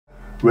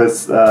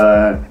with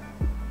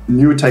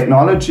new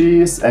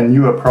technologies and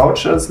new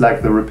approaches,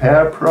 like the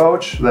repair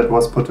approach that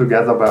was put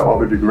together by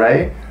Orbital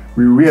Gray,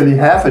 we really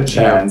have a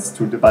chance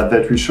but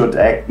that we should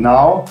act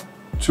now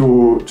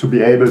to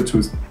be able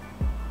to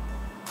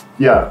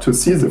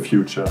see the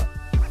future.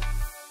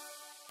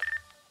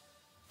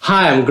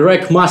 Hi, I'm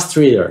Greg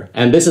Mustreader,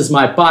 and this is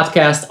my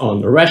podcast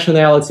on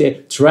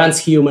rationality,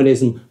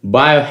 transhumanism,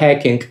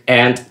 biohacking,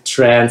 and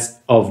trends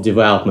of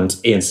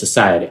development in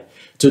society.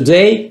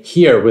 Today,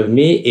 here with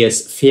me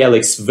is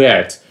Felix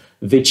Werth,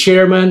 the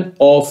chairman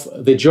of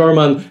the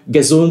German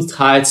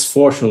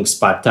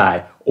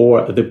Gesundheitsforschungspartei,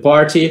 or the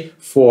Party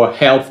for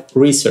Health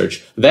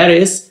Research. That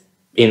is,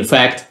 in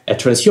fact, a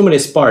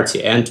transhumanist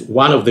party and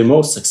one of the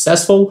most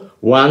successful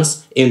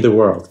ones in the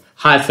world.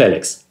 Hi,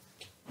 Felix.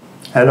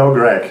 Hello,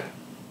 Greg.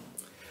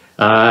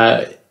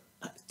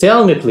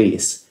 Tell me,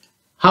 please,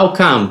 how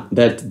come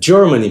that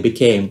Germany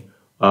became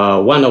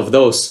one of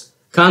those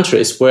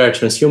countries where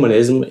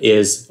transhumanism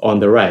is on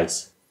the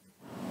rise?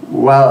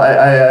 Well,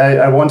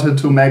 I wanted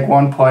to make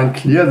one point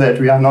clear,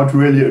 that we are not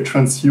really a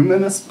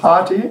transhumanist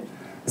party.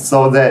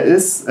 So there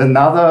is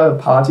another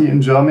party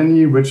in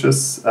Germany which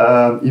is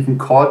even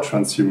called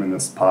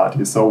transhumanist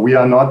party. So we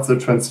are not the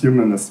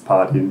transhumanist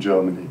party in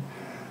Germany.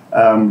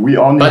 We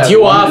only have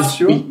one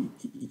issue.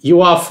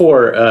 You are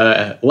for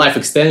life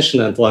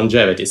extension and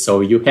longevity,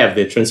 so you have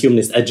the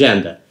transhumanist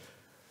agenda.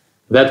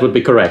 That would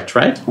be correct,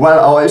 right? Well,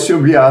 our issue,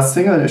 we are a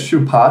single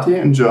issue party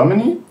in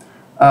Germany.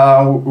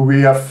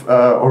 We have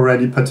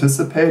already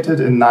participated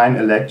in 9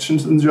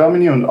 elections in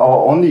Germany, and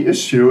our only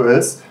issue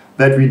is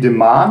that we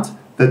demand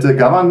that the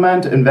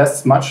government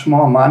invests much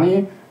more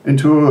money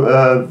into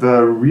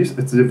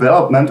the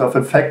development of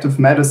effective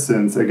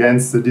medicines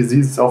against the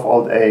diseases of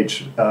old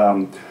age,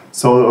 that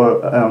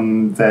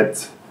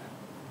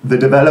the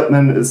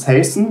development is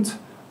hastened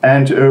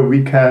and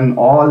we can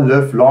all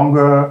live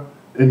longer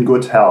in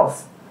good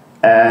health.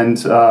 And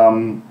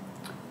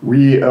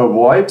we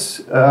avoid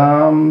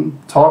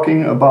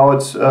talking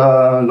about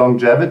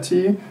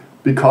longevity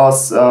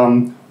because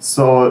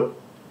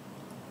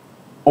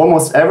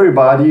almost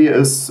everybody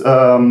is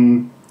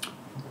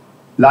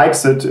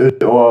likes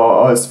it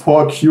or is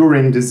for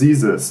curing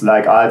diseases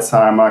like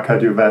Alzheimer,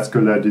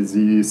 cardiovascular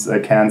disease,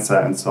 cancer,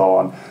 and so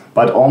on.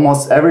 But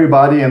almost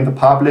everybody in the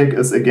public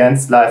is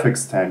against life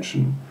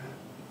extension.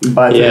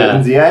 But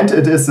in the end,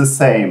 it is the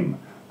same.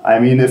 I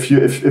mean, if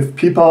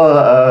people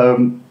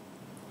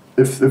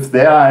if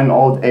they are in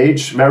old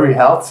age very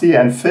healthy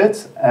and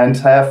fit and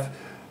have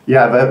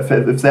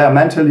if they are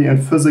mentally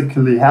and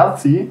physically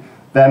healthy,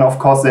 then of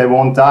course they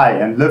won't die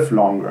and live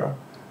longer.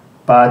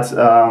 But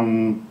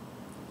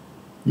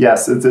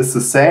yes, it is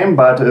the same,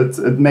 but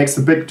it makes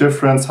a big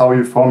difference how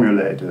you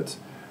formulate it.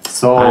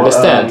 So I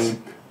understand.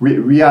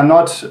 We are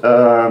not.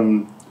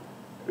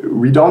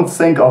 We don't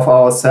think of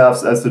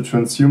ourselves as a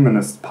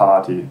transhumanist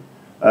party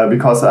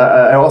because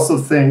I also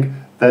think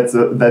that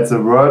the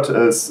word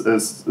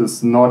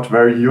is not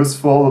very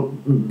useful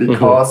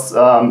because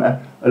a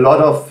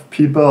lot of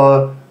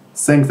people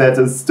think that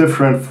it's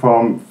different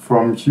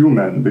from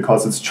human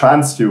because it's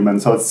transhuman,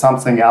 so it's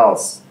something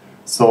else.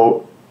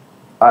 So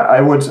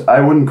I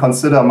wouldn't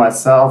consider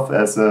myself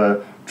as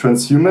a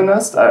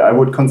transhumanist. I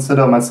would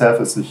consider myself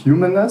as a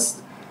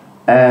humanist,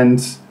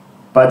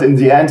 but in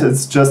the end,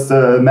 it's just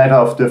a matter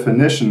of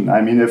definition. I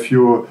mean, if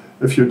you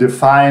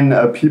define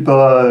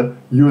people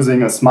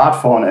using a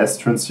smartphone as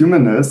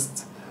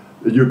transhumanists,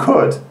 you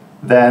could.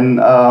 Then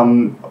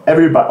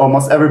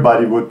almost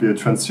everybody would be a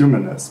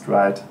transhumanist,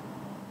 right?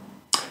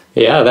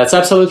 Yeah, that's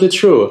absolutely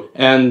true.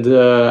 And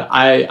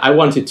I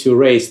wanted to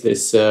raise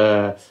this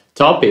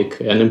topic,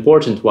 an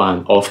important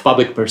one, of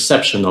public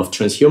perception of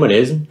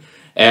transhumanism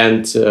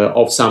and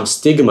of some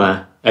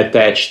stigma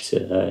attached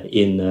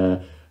in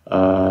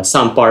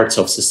some parts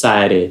of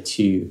society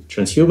to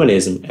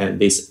transhumanism and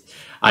this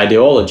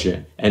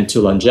ideology and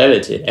to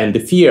longevity and the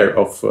fear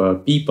of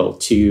people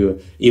to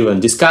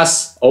even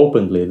discuss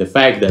openly the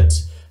fact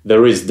that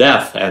there is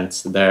death and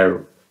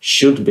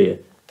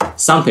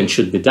something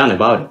should be done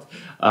about it.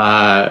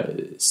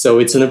 So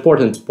it's an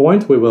important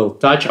point we will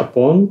touch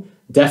upon,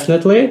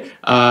 definitely.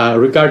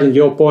 Regarding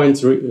your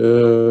point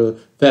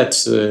that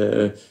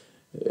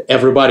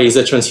everybody is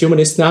a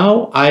transhumanist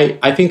now,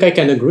 I think I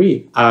can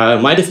agree.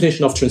 My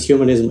definition of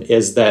transhumanism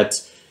is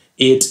that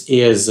it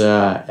is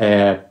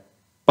a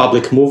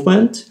public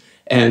movement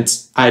and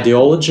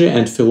ideology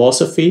and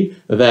philosophy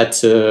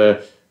that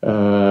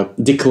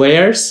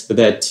declares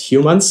that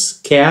humans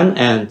can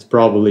and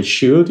probably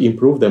should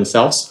improve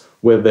themselves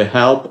with the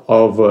help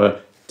of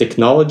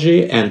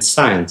technology and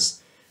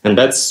science. And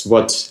that's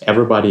what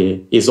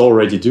everybody is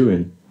already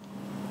doing.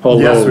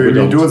 Yes, we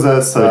do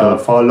this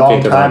for a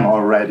long time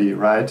already,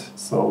 right?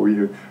 So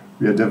we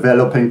are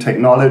developing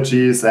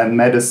technologies and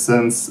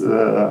medicines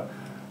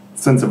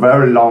since a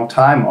very long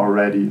time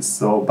already.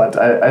 So, but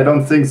I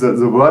don't think that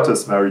the word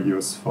is very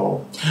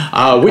useful.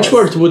 Which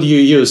word would you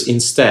use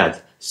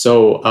instead?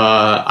 So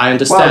I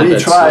understand.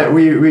 Well,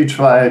 we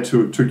try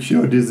to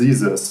cure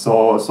diseases.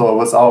 So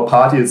with our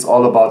party, it's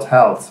all about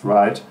health,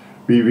 right?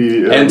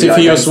 And if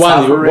you use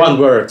one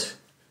word,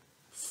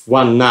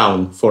 one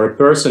noun for a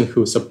person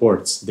who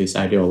supports this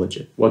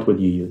ideology, what would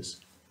you use?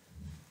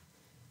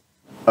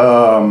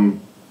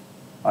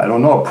 I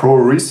don't know,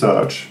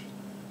 pro-research.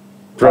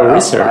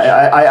 Pro-research?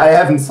 I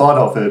haven't thought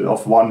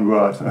of one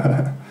word.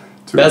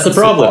 That's the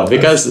problem,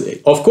 because,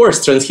 of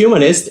course,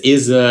 transhumanist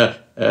is a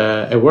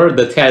word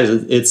that has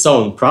its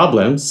own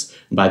problems,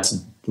 but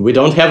we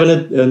don't have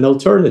an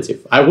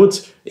alternative. I would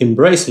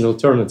embrace an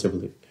alternative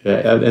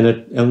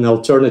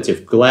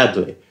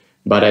gladly,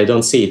 but I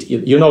don't see it.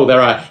 You know,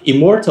 there are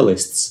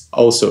immortalists,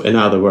 also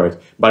another word,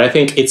 but I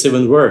think it's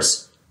even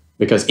worse,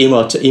 because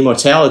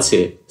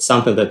immortality is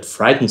something that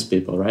frightens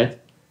people, right?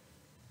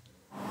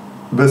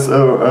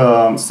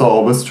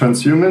 So with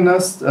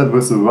transhumanist,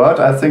 with the word,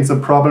 I think the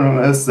problem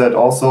is that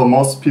also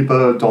most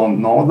people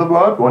don't know the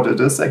word, what it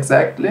is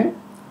exactly.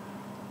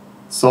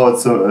 So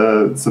it's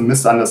a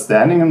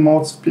misunderstanding in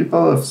most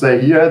people. If they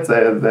hear it,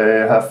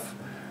 they have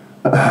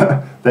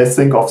they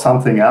think of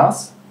something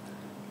else,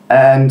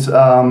 and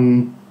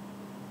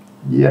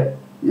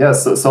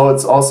so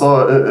it's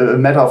also a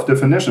matter of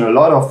definition. A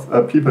lot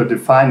of people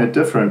define it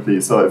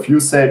differently. So if you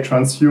say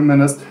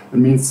transhumanist, it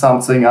means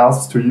something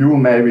else to you,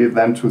 maybe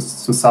than to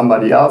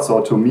somebody else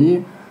or to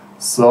me.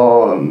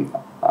 So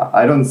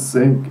I don't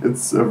think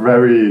it's a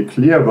very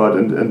clear word,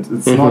 and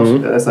it's not,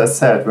 as I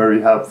said,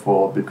 very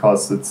helpful,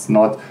 because it's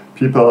not,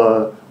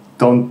 people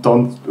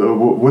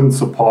wouldn't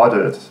support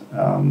it.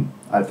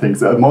 I think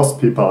that most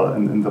people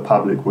in the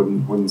public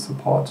wouldn't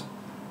support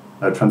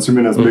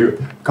transhumanism,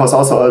 because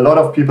also a lot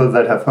of people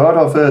that have heard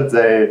of it,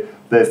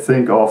 they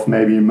think of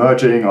maybe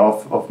merging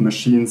of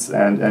machines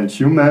and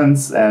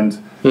humans, and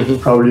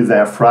probably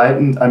they're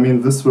frightened. I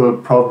mean, this will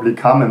probably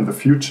come in the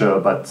future,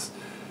 but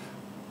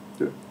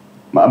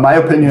my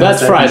opinion is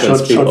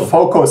that we should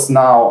focus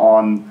now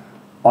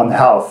on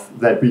health,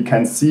 that we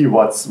can see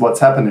what's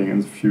happening in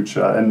the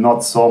future, and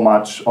not so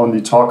much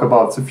only talk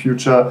about the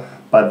future,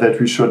 but that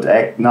we should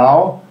act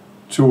now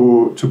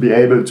to be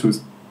able to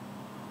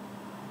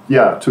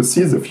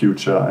see the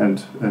future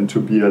and to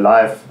be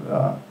alive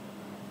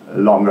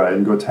longer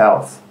in good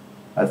health.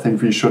 I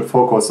think we should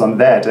focus on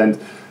that. And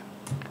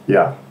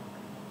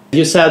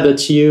you said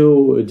that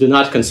you do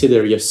not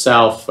consider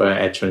yourself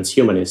a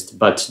transhumanist,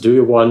 but do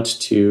you want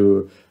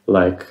to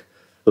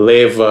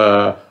live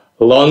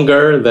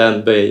longer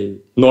than the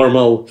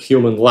normal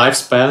human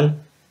lifespan?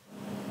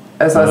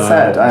 As I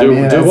said, do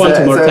you want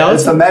immortality?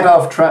 It's a matter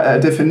of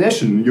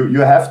definition.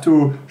 You have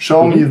to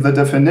show me the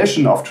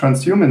definition of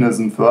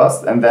transhumanism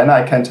first, and then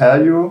I can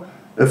tell you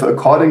if,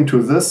 according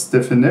to this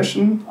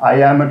definition,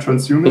 I am a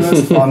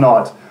transhumanist or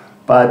not.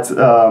 But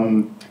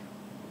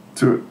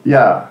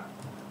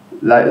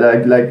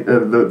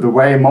the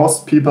way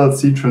most people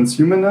see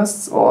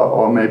transhumanists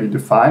or maybe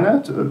define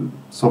it.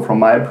 So from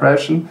my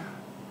impression,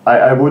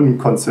 I wouldn't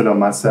consider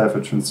myself a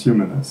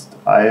transhumanist.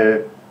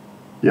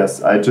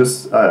 I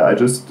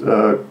just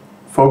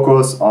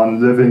focus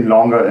on living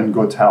longer in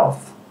good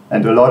health,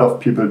 and a lot of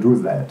people do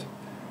that.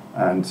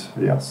 And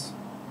yes.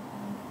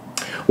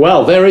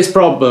 Well, there is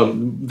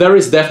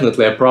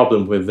definitely a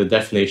problem with the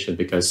definition,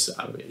 because,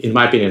 in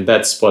my opinion,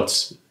 that's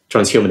what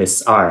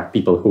transhumanists are: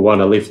 people who want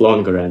to live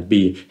longer and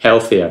be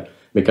healthier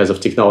because of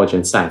technology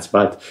and science.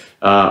 But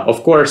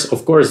of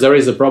course, there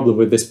is a problem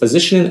with this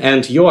positioning,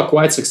 and you are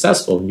quite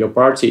successful. Your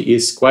party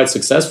is quite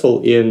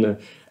successful in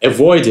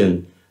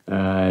avoiding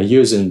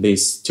using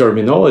this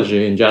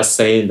terminology and just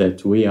saying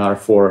that we are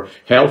for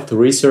health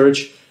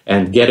research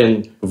and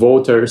getting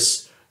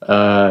voters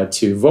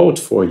to vote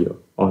for you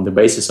on the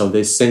basis of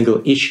this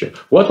single issue.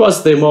 What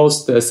was the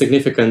most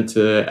significant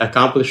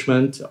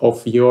accomplishment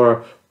of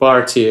your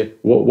party?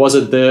 Was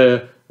it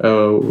the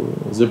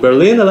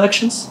Berlin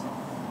elections?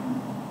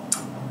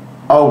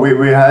 Oh,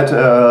 we had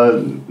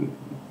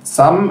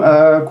some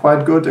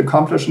quite good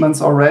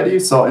accomplishments already.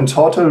 So in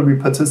total, we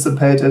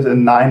participated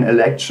in 9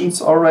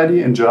 elections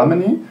already in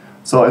Germany.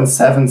 So in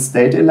 7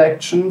 state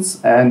elections,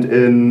 and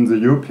in the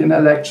European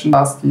election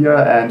last year,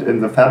 and in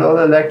the federal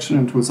election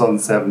in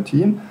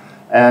 2017.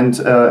 And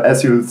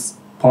as you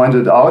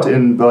pointed out,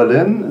 in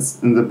Berlin,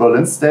 in the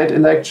Berlin state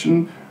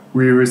election,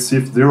 we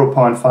received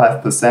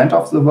 0.5%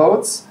 of the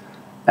votes.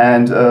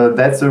 And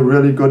that's a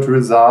really good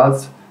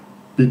result,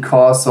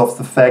 because of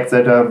the fact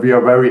that we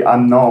are very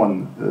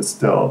unknown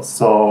still.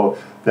 So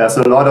there's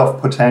a lot of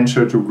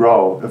potential to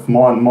grow. If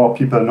more and more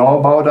people know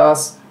about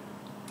us,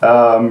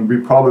 we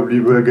probably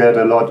will get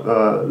a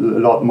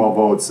lot more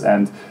votes.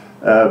 And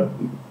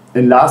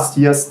in last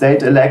year's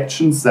state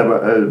elections,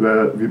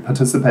 we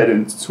participated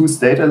in 2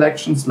 state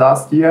elections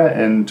last year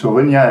in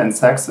Thuringia and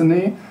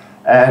Saxony.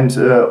 And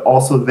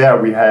also there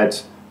we had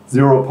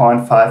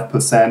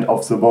 0.5%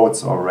 of the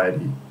votes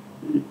already,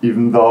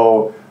 even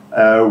though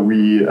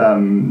we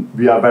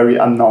are very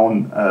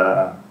unknown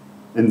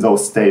in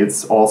those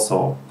states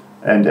also.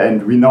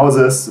 And we know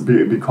this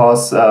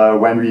because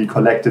when we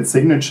collected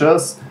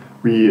signatures,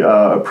 we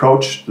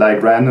approached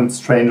like random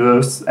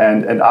strangers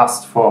and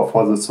asked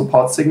for the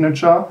support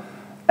signature.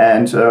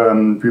 And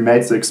we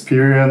made the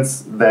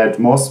experience that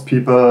most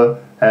people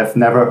have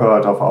never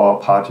heard of our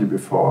party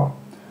before.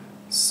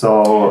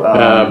 So,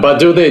 but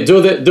do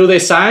they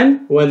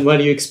sign when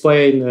you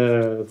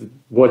explain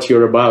what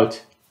you're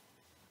about?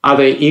 Are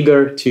they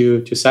eager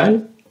to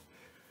sign?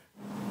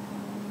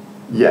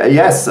 Yeah,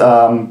 yes.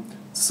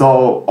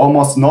 So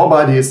almost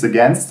nobody is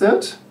against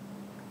it.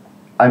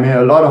 I mean,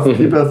 a lot of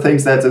people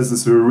think that this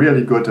is a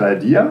really good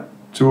idea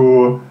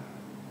to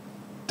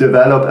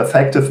develop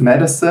effective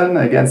medicine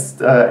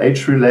against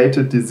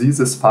age-related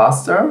diseases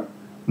faster,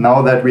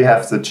 now that we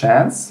have the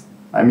chance.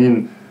 I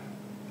mean,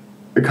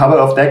 a couple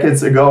of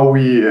decades ago,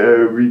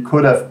 we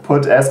could have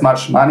put as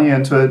much money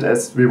into it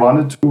as we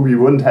wanted to. We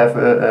wouldn't have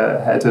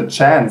had a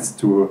chance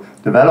to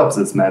develop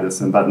this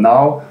medicine. But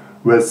now,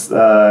 with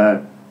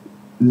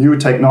new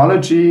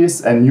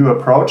technologies and new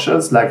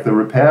approaches, like the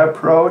repair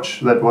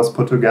approach that was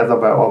put together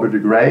by Aubrey de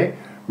Grey,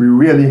 we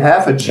really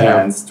have a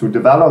chance to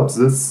develop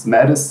this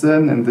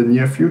medicine in the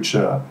near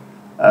future.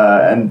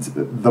 And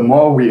the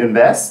more we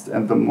invest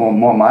and the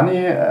more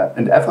money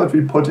and effort we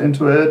put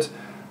into it,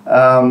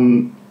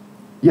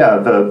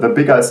 the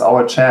bigger is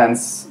our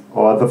chance,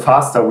 or the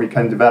faster we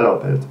can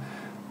develop it.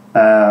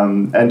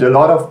 And a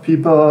lot of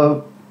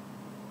people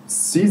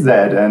see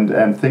that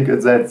and think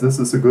that this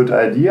is a good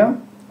idea.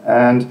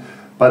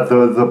 But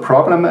the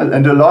problem is,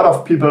 and a lot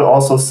of people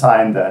also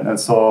sign then. And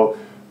so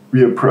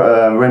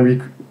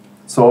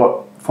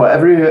so for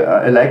every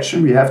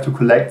election, we have to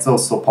collect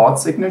those support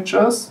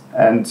signatures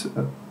and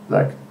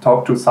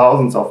talk to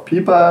thousands of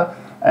people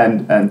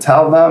and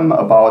tell them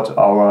about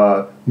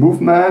our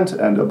movement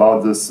and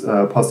about this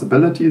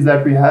possibility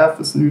that we have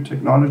with new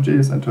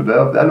technologies and to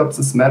develop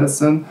this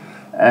medicine.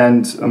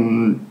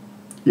 And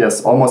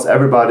yes, almost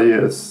everybody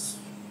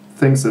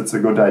thinks it's a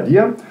good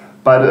idea.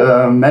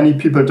 But many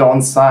people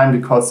don't sign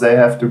because they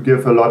have to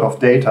give a lot of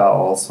data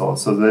also.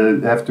 So they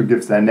have to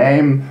give their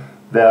name,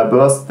 their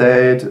birth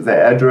date,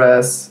 their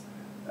address.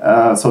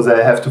 So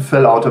they have to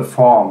fill out a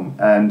form,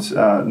 and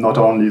it's not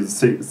only the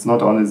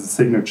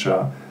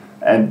signature.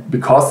 And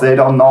because they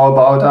don't know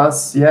about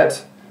us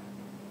yet,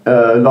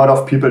 a lot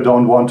of people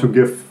don't want to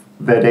give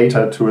their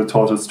data to a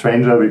total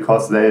stranger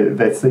because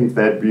they think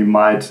that we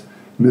might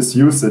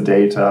misuse the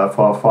data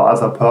for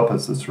other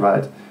purposes,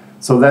 right?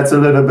 So that's a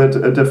little bit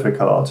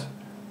difficult.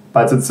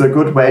 But it's a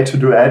good way to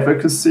do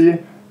advocacy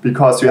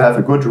because you have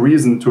a good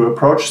reason to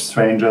approach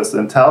strangers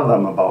and tell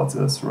them about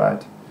this,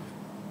 right?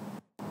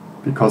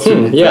 Because you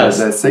need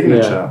their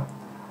signature. Yeah.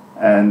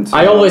 And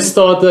I always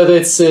thought that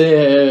it's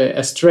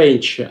a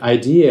strange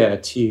idea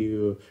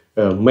to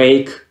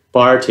make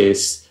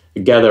parties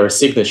gather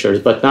signatures.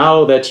 But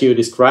now that you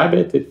describe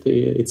it,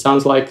 it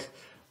sounds like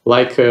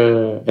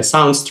a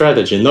sound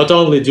strategy. Not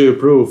only do you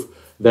prove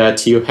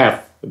that you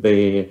have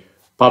the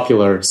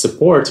popular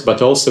support,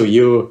 but also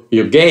you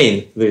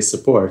gain this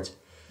support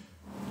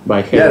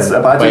by having, it's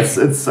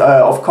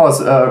of course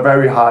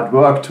very hard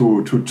work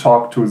to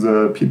talk to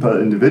the people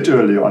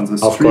individually on the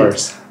street. Of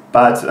course.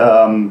 But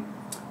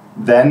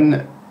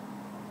then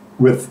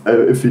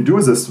if we do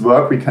this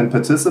work, we can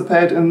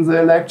participate in the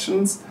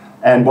elections,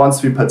 and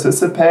once we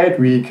participate,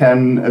 we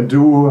can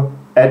do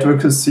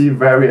advocacy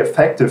very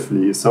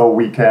effectively. So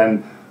we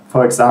can,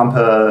 for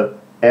example,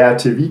 air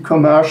TV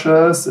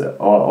commercials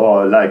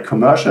or like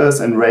commercials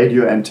in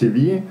radio and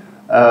TV.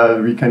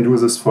 We can do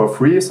this for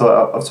free. So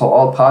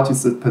all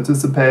parties that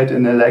participate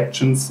in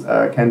elections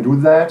can do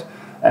that.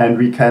 And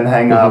we can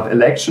hang up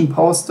election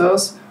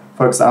posters.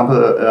 For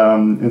example,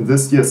 in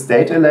this year's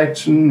state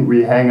election,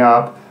 we hang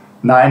up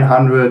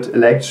 900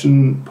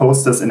 election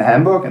posters in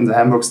Hamburg, in the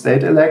Hamburg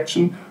state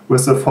election,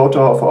 with a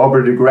photo of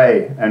Aubrey de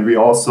Grey. And we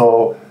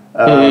also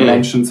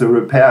mentioned the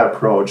repair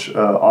approach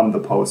on the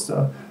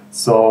poster.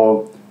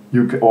 So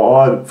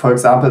for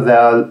example, there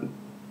are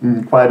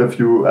quite a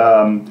few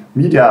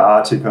media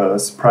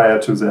articles prior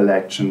to the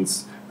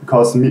elections,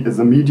 because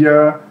the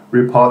media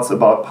reports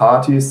about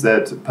parties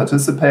that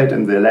participate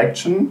in the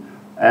election,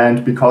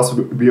 and because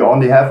we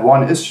only have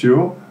one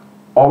issue,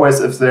 always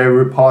if they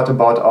report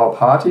about our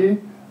party,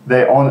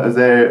 they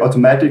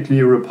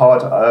automatically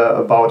report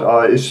about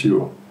our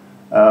issue.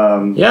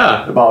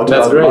 About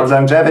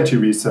longevity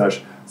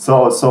research.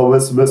 So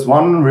with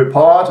one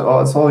report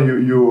or so,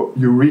 you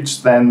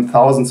reach then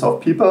thousands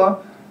of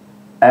people,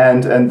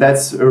 and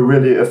that's a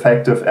really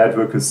effective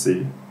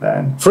advocacy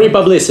then. Free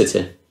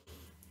publicity.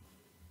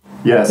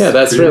 Yes. Yeah,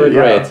 that's really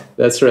great. Yeah.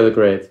 That's really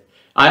great.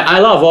 I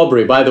love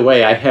Aubrey. By the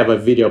way, I have a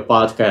video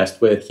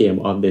podcast with him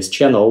on this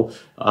channel.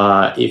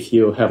 If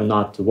you have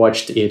not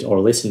watched it or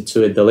listened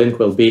to it, the link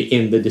will be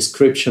in the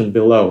description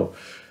below.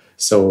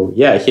 So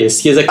yeah,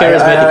 he's a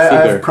charismatic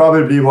figure. I've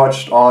probably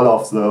watched all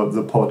of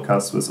the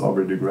podcasts with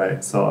Aubrey de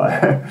Grey, so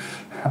I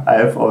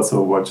have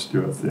also watched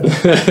yours. Yeah,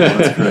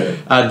 that's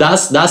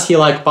great. Does he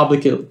like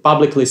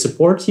publicly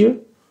support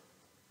you,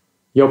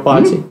 your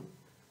party?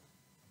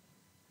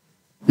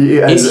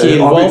 Is he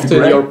involved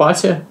in your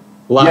party?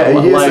 He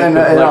is in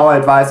our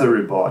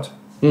advisory board.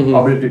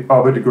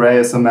 Aubrey de Grey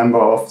is a member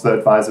of the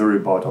advisory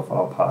board of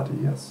our party.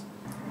 Yes.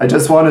 I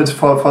just wanted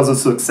for the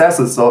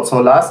successes.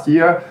 So last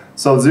year,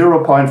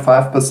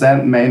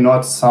 0.5% may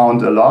not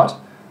sound a lot,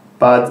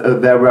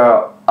 but there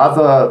were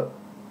other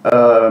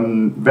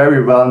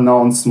very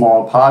well-known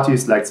small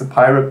parties like the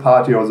Pirate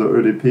Party or the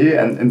ÖDP,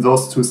 and in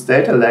those two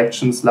state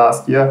elections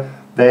last year,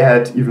 they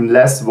had even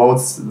less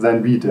votes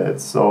than we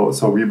did. So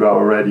we were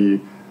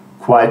already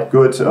quite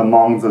good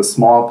among the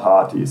small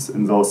parties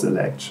in those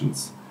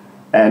elections.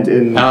 And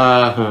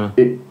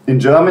in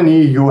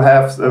Germany, you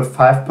have a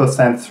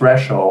 5%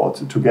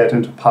 threshold to get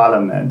into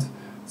parliament.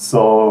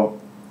 So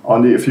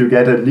only if you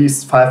get at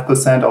least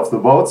 5% of the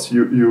votes,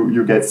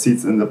 you get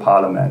seats in the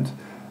parliament.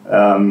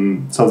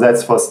 So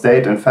that's for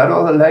state and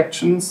federal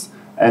elections.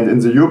 And in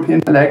the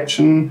European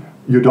election,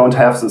 you don't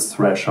have this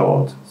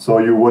threshold. So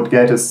you would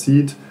get a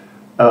seat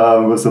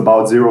with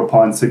about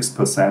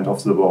 0.6%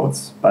 of the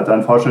votes. But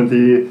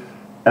unfortunately,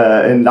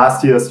 in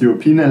last year's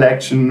European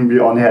election, we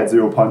only had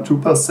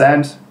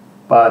 0.2%.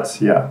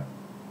 But yeah,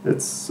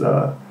 it's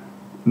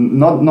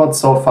not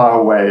so far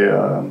away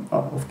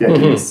of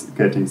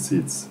getting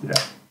seats. Yeah.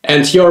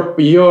 And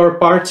your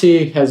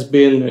party has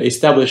been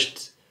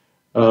established.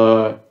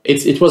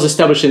 It was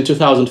established in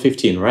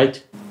 2015,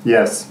 right?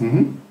 Yes.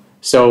 Mm-hmm.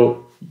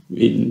 So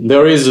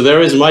there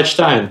is much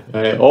time.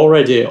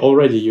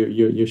 Already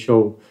you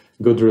show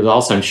good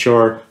results. I'm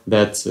sure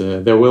that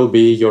there will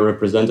be your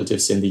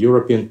representatives in the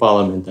European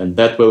Parliament, and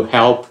that will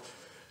help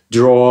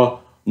draw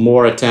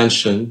more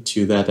attention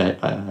to that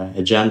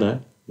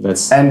agenda.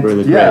 That's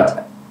really great.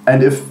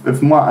 And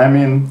if more, I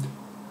mean,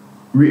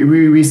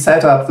 we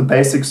set up the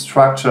basic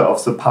structure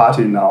of the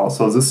party now,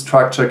 so this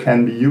structure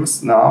can be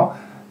used now.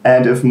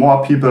 And if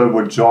more people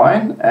would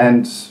join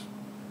and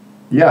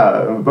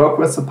work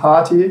with the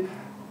party,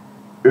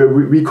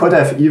 we could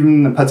have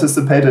even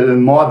participated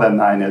in more than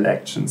 9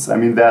 elections. I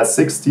mean, there are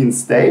 16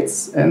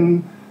 states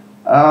in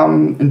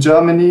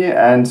Germany,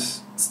 and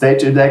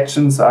state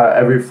elections are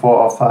every 4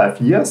 or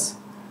 5 years.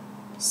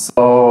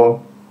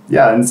 So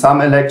in some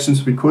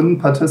elections we couldn't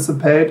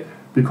participate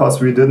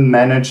because we didn't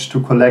manage to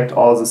collect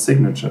all the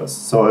signatures.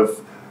 So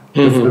if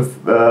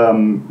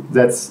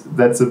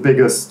that's the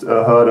biggest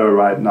hurdle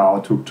right now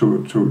to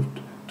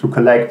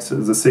collect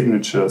the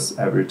signatures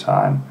every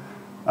time.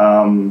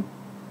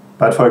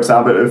 But for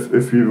example,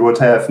 if we would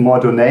have more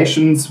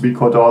donations, we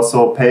could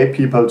also pay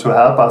people to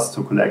help us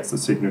to collect the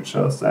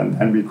signatures,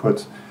 and we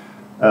could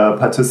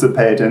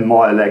participate in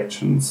more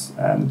elections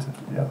and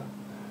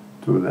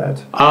do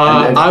that.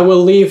 I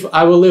will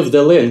leave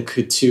the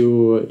link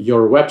to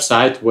your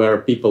website where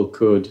people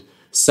could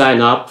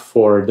sign up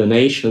for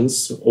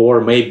donations,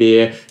 or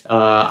maybe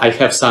I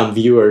have some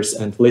viewers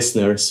and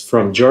listeners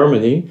from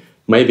Germany.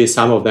 Maybe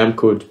some of them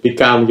could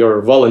become your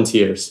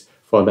volunteers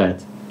for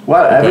that.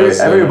 Well,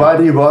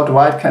 everybody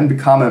worldwide can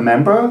become a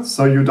member,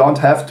 so you don't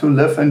have to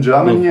live in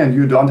Germany and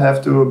you don't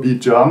have to be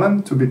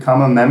German to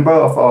become a member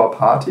of our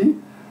party.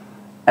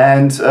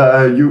 And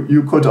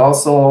you could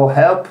also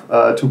help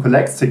to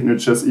collect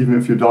signatures even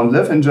if you don't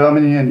live in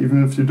Germany and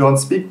even if you don't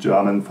speak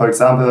German. For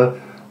example,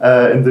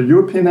 in the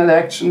European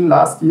election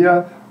last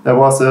year, there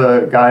was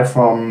a guy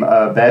from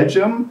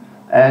Belgium,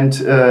 and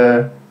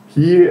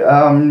he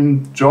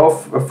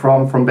drove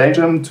from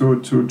Belgium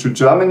to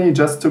Germany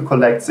just to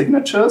collect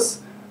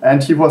signatures,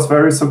 and he was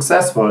very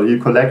successful. He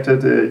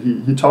collected,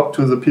 he talked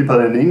to the people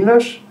in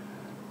English,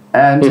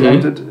 and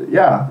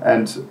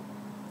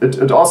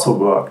it also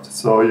worked.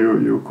 So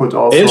you could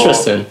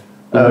also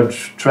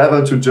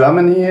travel to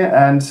Germany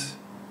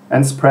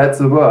and spread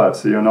the word,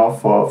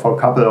 for a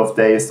couple of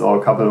days or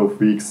a couple of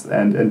weeks,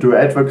 and do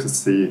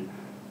advocacy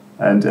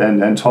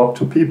and talk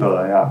to people,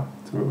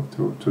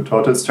 to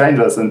total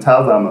strangers, and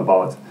tell them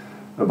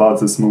about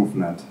this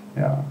movement.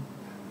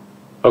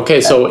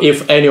 Okay, so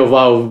if any of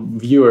our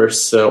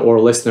viewers or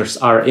listeners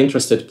are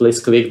interested,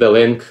 please click the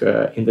link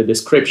in the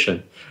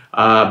description.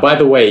 By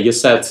the way, you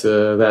said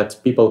that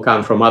people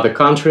come from other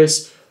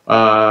countries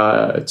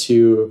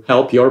to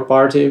help your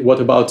party. What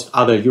about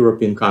other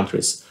European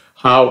countries?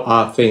 How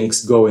are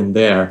things going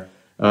there?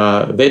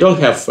 They don't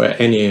have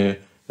any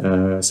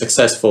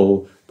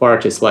successful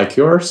parties like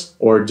yours,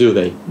 or do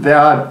they?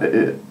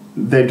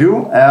 They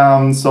do.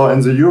 So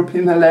in the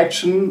European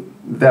election,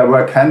 there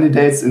were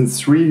candidates in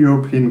 3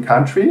 European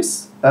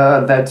countries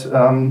that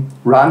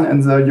ran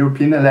in the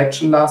European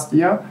election last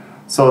year.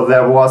 So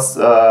there was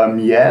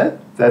Miel,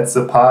 that's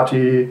a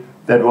party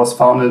that was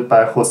founded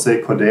by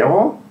José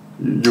Cordero.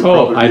 You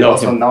probably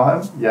also know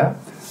him.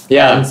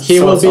 Yeah, and he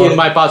will be in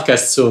my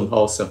podcast soon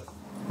also.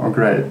 Oh,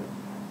 great.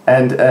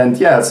 And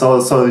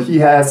so he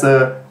has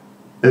a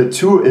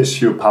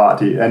 2-issue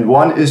party, and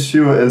one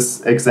issue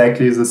is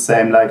exactly the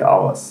same like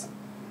ours.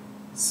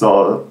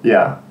 So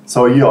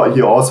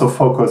he also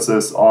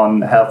focuses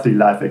on healthy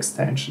life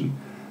extension.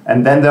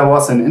 And then there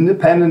was an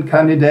independent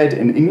candidate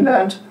in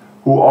England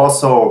who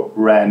also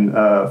ran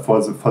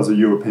for the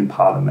European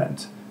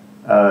Parliament.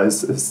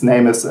 His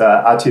name is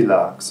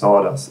Attila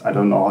Xordas. I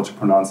don't know how to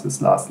pronounce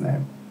his last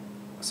name.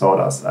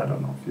 Xordas, I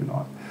don't know if you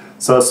know it.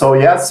 So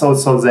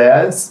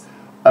there is.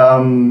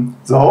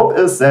 The hope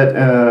is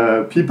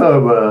that people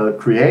will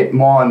create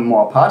more and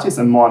more parties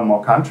in more and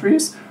more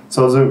countries,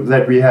 so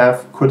that we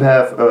could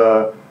have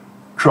a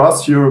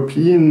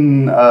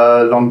cross-European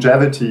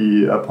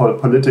longevity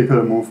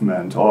political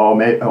movement,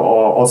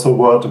 or also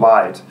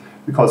worldwide,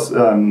 because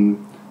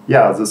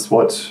yeah, this is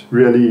what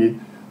really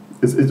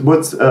it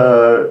would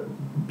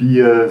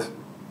be a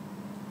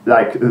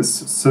like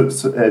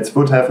it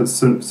would have a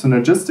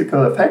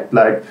synergistical effect,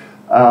 like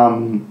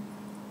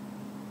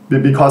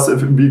because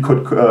if we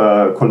could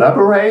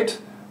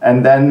collaborate,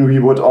 and then we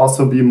would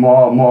also be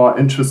more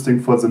interesting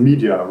for the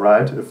media,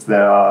 right? If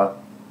there are,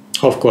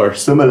 of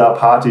course, similar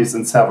parties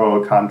in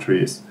several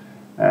countries,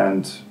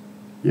 and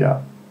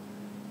yeah,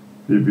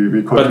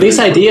 we could. But these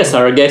ideas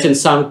are getting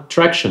some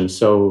traction,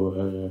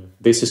 so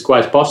this is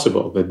quite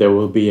possible that there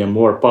will be a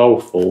more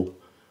powerful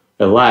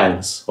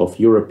alliance of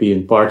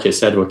European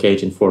parties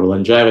advocating for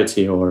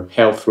longevity or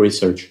health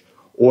research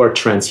or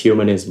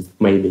transhumanism,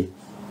 maybe.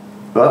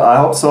 Well, I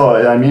hope so.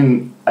 I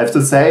mean, I have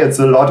to say it's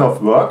a lot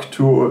of work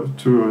to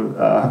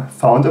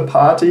found a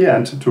party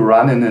and to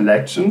run in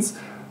elections,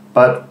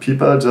 but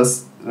people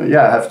just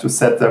have to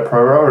set their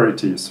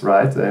priorities,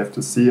 right? They have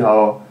to see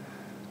how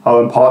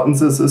important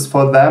this is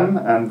for them,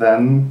 and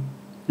then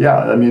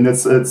I mean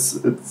it's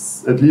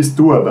at least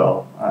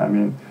doable. I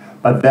mean.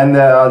 But then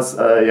there's,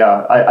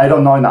 I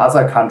don't know in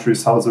other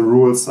countries how the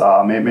rules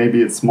are.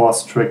 Maybe it's more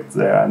strict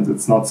there, and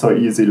it's not so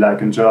easy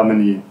like in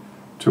Germany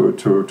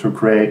to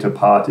create a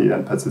party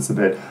and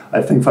participate.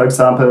 I think, for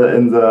example,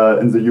 in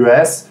the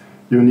US,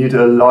 you need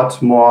a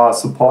lot more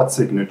support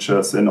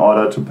signatures in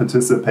order to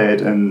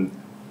participate in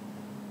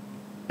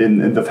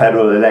the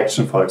federal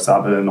election, for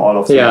example, in all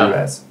of the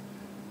US.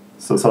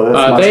 So that's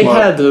much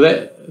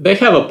more. They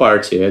have a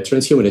party, a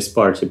transhumanist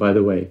party, by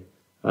the way.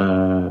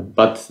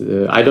 But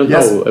I don't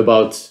know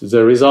about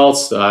the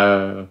results.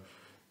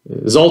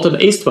 Zoltan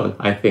Istvan,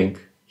 I think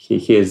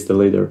he is the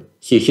leader.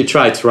 He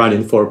tried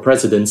running for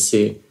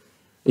presidency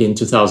in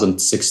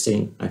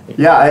 2016, I think.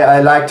 Yeah,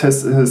 I liked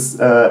his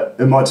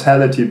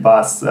immortality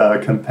bus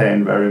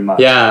campaign very much.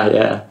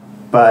 Yeah.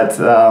 But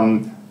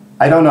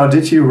I don't know,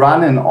 did he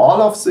run in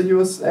all of the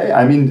USA?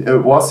 I mean,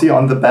 was he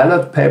on the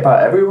ballot paper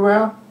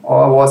everywhere?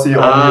 Or was he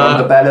only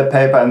on the ballot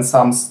paper in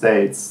some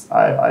states?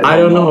 I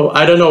don't know.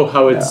 I don't know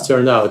how it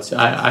turned out.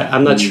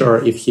 I'm not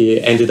sure if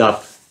he ended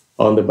up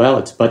on the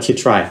ballot, but he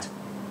tried.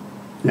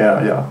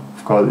 Yeah,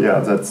 of course. Yeah,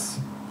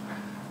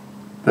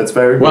 that's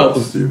very well.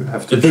 good. You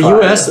have to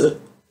try.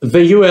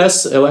 The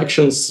U.S.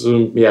 elections,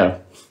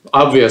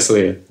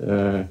 obviously,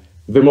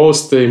 the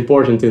most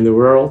important in the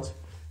world,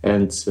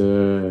 and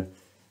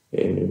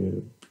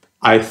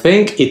I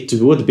think it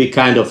would be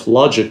kind of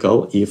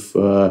logical if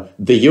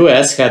the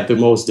US had the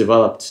most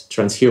developed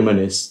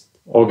transhumanist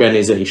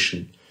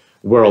organization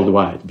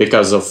worldwide,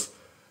 because of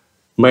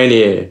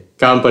many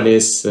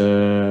companies,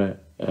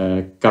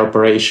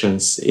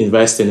 corporations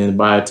investing in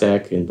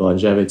biotech, in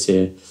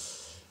longevity,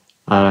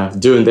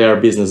 doing their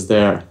business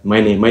there.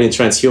 Many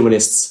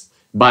transhumanists,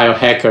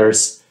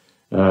 biohackers,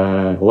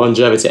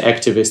 longevity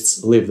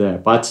activists live there,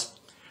 but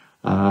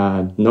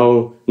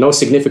no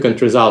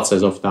significant results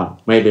as of now.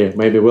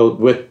 Maybe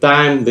with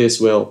time this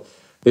will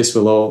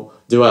all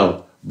develop.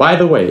 By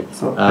the way,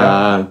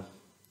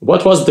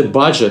 what was the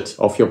budget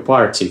of your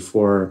party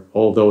for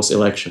all those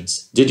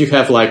elections? Did you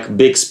have like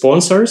big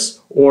sponsors,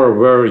 or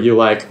were you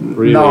like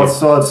really? No,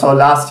 so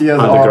last year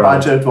our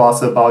budget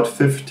was about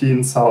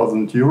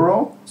 15,000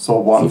 euro,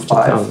 so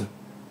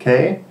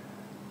 15K.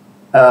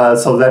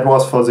 So that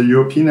was for the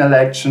European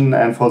election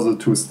and for the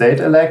 2 state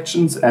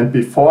elections. And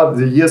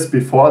the years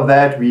before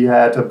that, we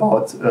had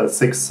about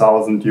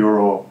 6,000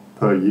 euro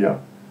per year.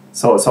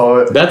 So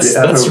that's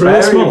a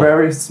really small.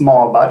 Very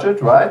small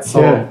budget, right?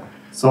 So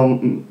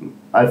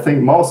I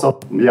think most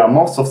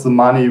of the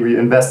money we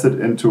invested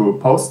into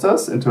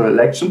posters, into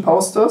election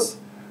posters.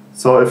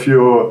 So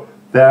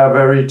they are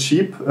very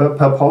cheap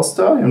per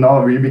poster.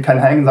 We can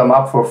hang them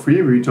up for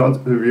free. We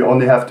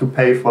only have to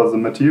pay for the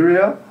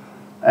material.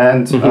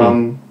 And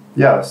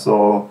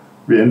so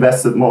we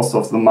invested most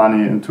of the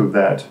money into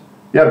that.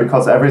 Yeah,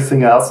 because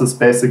everything else is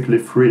basically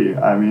free.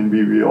 I mean,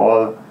 we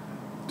all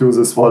do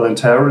this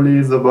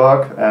voluntarily, the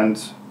work,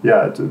 and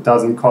it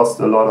doesn't cost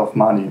a lot of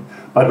money.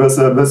 But with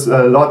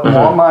a lot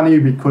more money,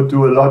 we could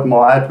do a lot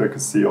more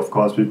advocacy, of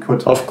course. We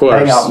could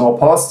hang up more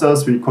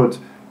posters. We could,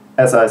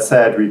 as I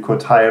said, we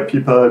could hire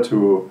people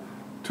to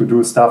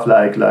do stuff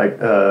like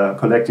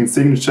collecting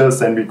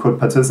signatures, and we could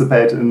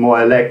participate in more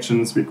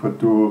elections. We could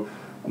do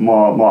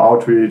more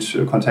outreach,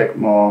 contact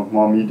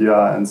more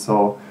media, and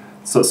so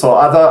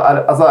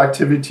other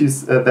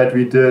activities that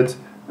we did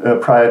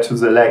prior to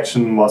the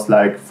election was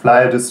like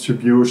flyer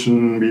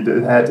distribution. We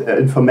had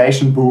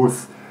information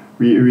booths.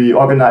 We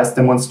organized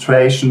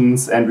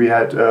demonstrations, and we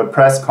had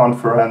press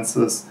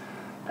conferences.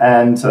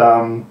 And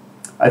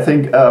I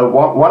think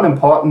one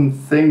important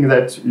thing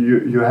that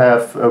you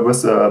have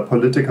with a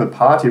political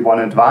party, one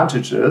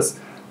advantage is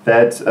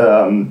that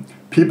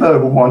people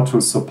who want to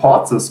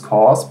support this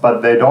cause,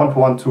 but they don't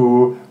want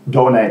to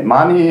donate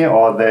money,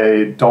 or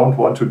they don't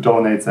want to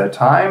donate their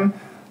time,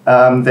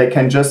 they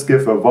can just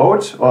give a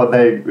vote, or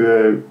they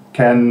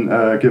can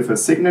give a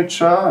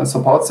signature, a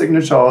support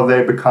signature, or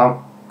they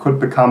could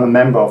become a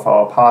member of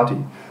our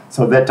party.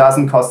 So that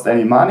doesn't cost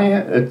any money,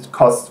 it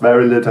costs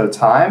very little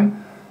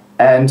time,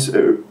 and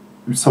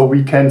so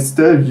we can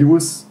still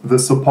use the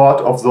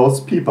support of those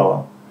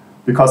people,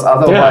 because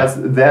otherwise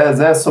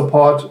their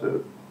support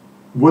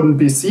wouldn't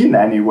be seen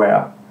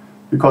anywhere.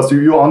 Because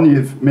you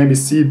only maybe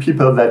see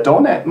people that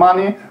donate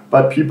money,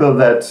 but people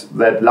that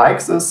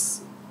like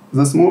this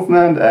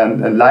movement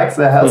and like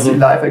the healthy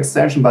life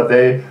extension, but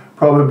they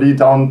probably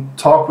don't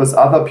talk with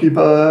other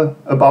people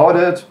about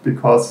it,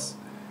 because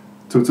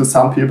to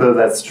some people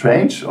that's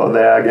strange or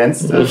they're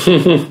against it.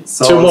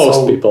 To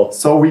most people.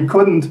 So we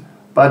couldn't,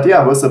 but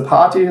yeah, with the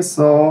party,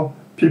 so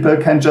people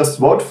can just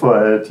vote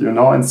for it,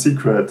 in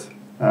secret,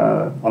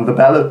 on the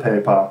ballot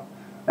paper,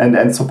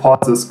 and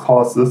support this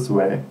cause this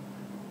way.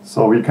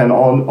 So we can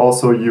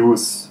also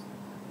use,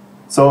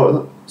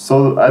 so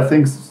I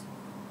think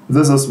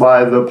this is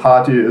why the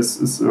party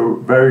is a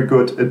very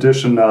good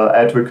additional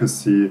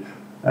advocacy,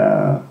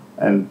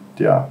 and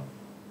yeah.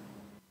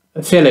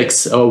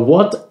 Felix,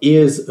 what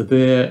is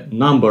the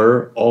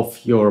number of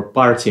your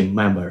party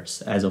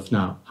members as of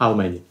now? How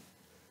many?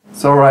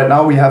 So right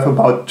now we have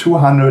about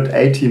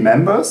 280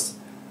 members,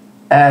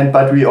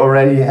 but we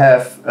already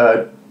have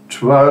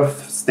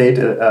 12 state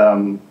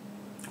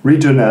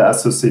regional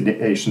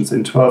associations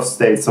in 12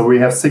 states. So we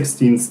have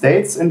 16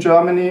 states in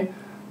Germany,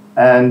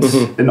 and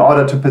in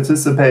order to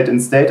participate in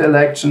state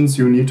elections,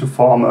 you need to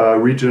form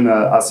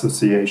regional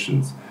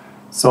associations.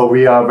 So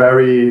we are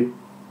very,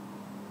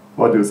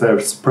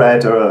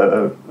 spread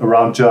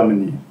around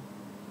Germany,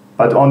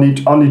 but only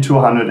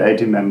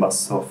 280 members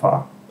so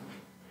far.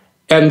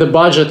 And the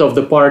budget of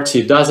the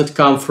party, does it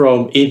come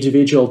from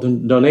individual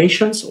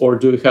donations, or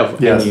do you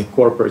have any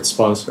corporate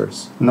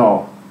sponsors?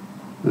 No,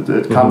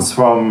 it comes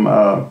from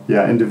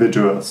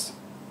individuals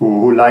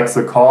who like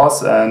the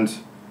cause, and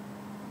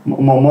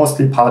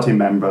mostly party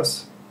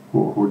members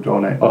who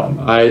donate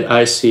money.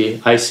 I see.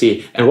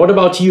 And what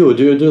about you?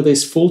 Do you do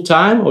this full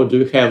time, or do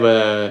you have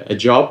a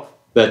job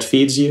that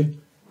feeds you?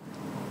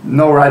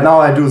 No, right now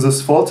I do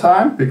this full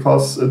time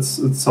because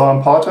it's so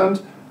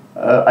important.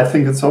 I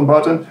think it's so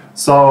important.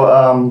 So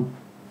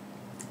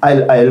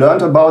I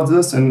learned about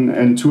this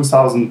in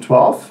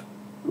 2012,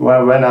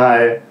 when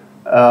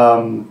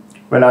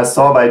I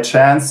saw by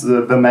chance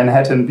the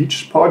Manhattan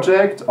Beach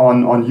Project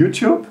on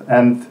YouTube,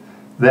 and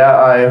there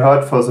I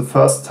heard for the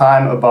first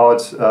time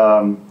about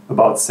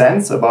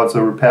SENSE, about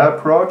the repair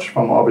approach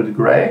from Orbit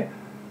Gray.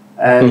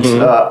 And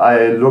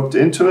I looked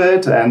into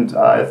it, and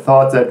I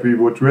thought that we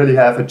would really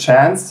have a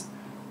chance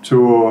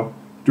to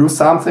do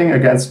something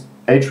against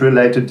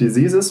age-related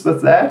diseases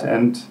with that.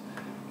 And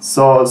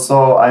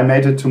so I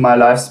made it to my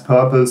life's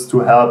purpose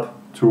to help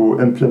to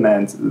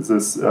implement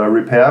this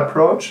repair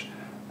approach.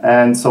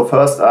 And so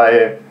first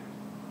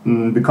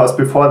because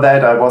before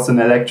that I was an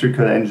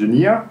electrical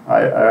engineer.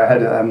 I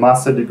had a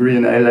master degree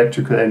in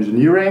electrical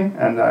engineering,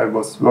 and I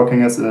was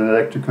working as an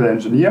electrical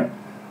engineer.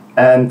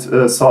 And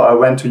so I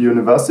went to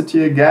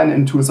university again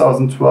in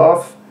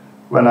 2012,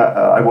 when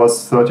I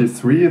was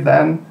 33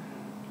 then,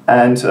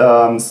 and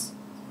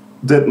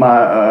did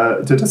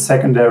a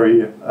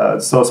secondary.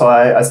 So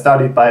I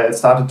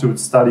started to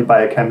study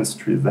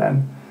biochemistry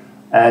then,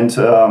 and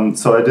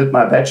so I did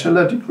my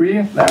bachelor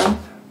degree then.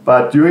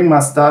 But during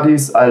my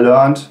studies, I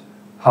learned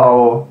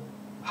how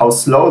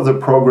slow the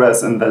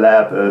progress in the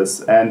lab is,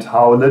 and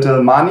how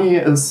little money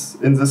is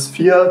in this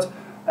field,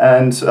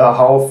 and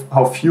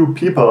how few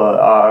people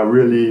are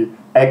really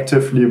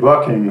actively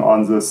working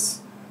on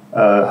this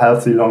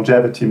healthy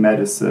longevity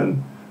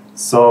medicine.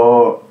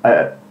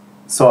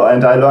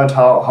 And I learned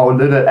how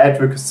little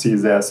advocacy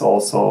there's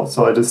also.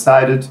 So I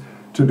decided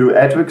to do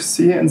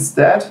advocacy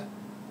instead,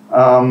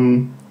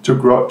 to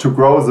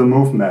grow the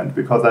movement,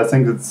 because I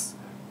think it's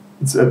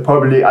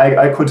probably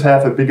I could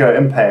have a bigger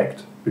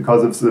impact,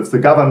 because if the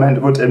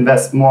government would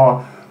invest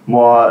more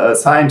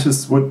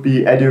scientists would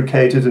be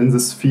educated in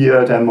this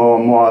field, and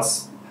more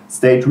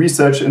state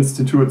research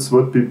institutes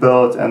would be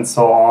built, and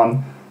so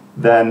on,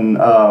 then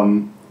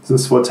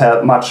this would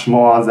help much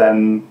more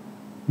than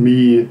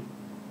me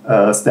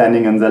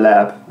standing in the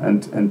lab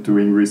and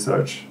doing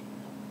research.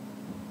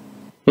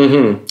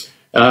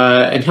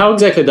 And how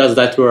exactly does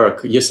that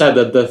work? You said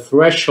that the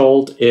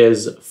threshold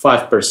is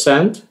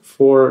 5%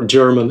 for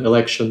German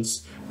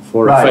elections,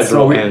 for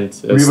federal and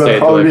state elections. We will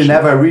probably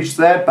never reach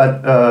that,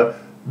 but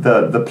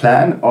the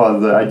plan or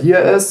the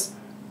idea is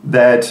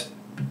that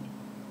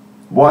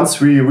once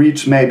we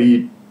reach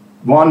maybe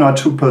 1 or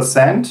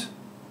 2%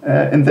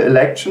 in the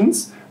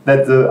elections,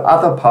 that the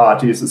other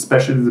parties,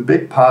 especially the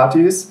big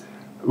parties,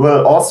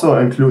 will also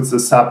include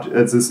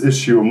this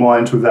issue more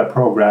into their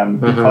program,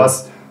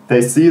 because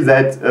they see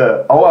that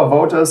our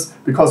voters,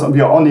 because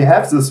we only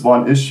have this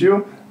one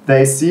issue,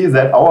 they see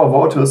that our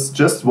voters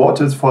just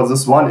voted for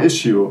this one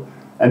issue,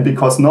 and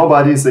because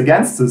nobody is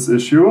against this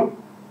issue,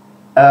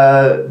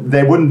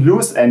 they wouldn't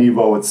lose any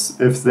votes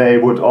if they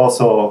would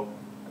also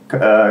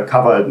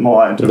cover it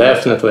more into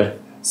Definitely.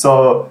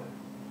 So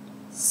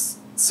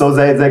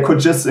they could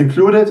just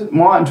include it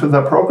more into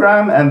the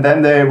program, and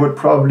then they would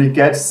probably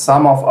get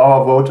some of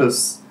our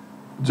voters,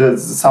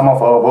 just some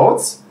of our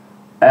votes,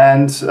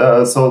 and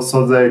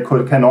so they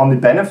can only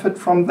benefit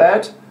from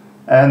that.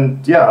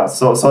 And yeah,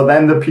 so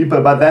then the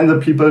people, but then the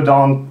people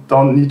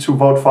don't need to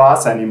vote for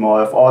us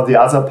anymore if all the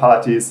other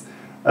parties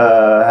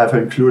have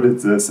included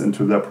this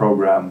into their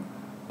program.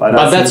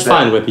 But that's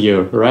fine with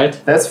you, right?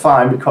 That's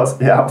fine because,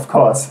 yeah, of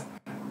course.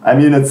 I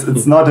mean,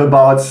 it's not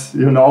about,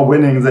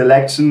 winning the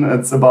election.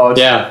 It's about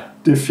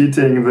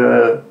defeating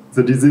the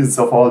disease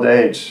of old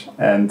age.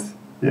 And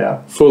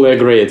yeah. Fully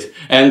agreed.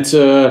 And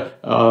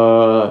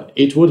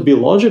it would be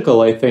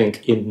logical, I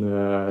think,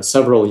 in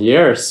several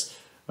years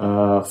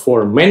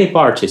for many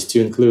parties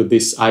to include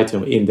this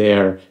item in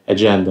their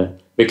agenda,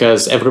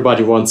 because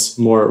everybody wants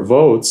more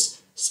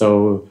votes.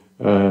 So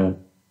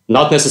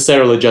not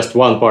necessarily just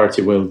one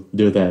party will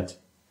do that.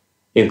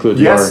 Include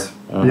your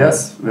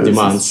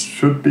demands.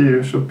 Should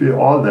be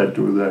all that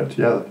do that.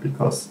 Yeah,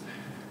 because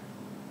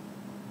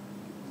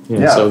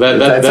so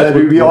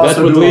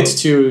that would lead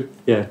to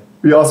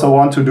We also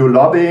want to do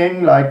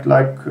lobbying, lobby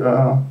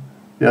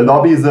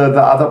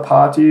the other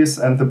parties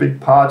and the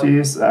big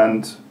parties,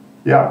 and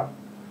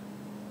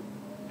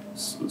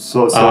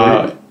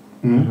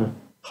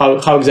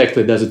How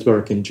exactly does it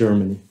work in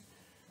Germany?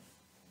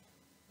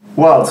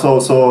 Well,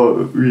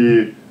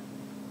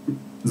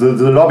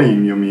 the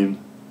lobbying, you mean?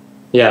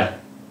 Yeah.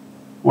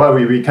 Well,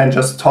 we can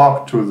just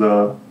talk to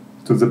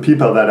the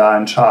people that are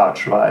in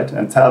charge, right,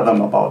 and tell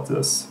them about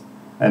this,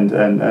 and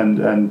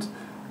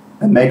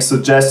make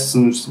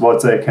suggestions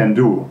what they can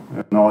do,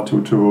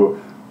 to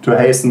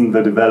hasten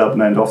the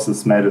development of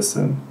this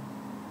medicine,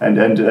 and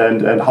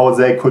how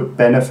they could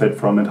benefit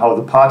from it, how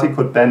the party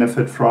could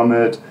benefit from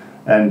it,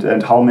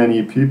 and how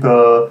many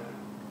people,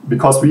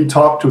 because we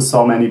talk to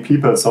so many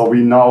people, so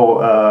we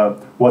know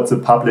what the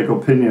public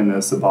opinion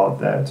is about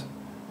that.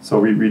 So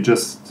we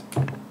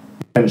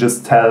can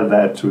just tell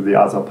that to the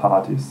other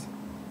parties.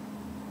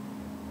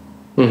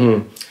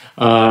 Mm-hmm.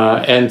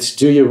 And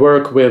do you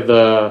work with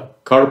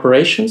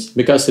corporations?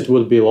 Because it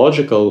would be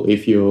logical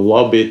if you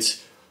lobbied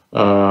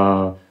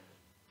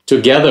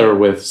together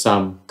with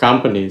some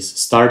companies,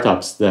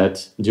 startups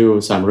that do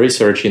some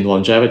research in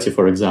longevity,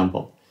 for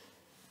example.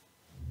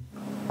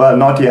 Well,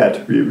 not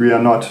yet. We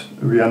are not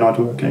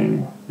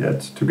working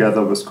yet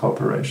together with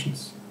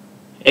corporations.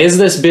 Is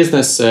this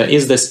business,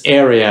 is this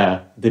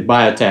area, the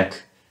biotech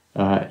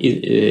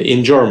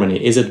in Germany,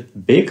 is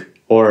it big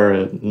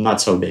or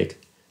not so big?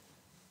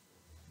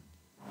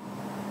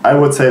 I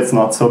would say it's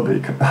not so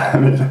big. I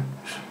mean,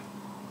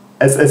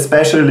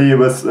 especially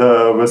with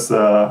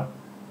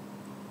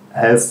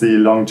healthy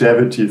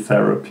longevity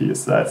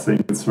therapies, I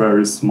think it's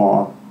very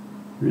small.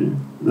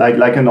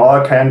 Like in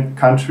all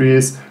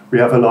countries, we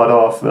have a lot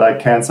of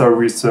cancer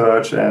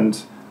research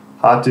and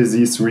heart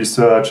disease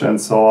research and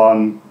so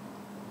on,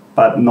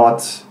 but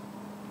not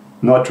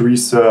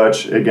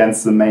research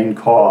against the main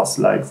cause,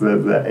 like the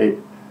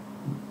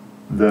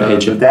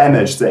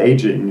damage, the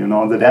aging,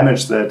 the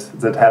damage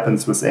that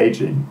happens with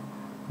aging.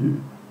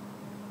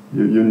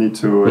 You need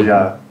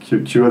to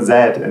cure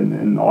that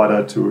in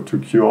order to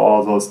cure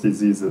all those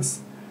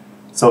diseases.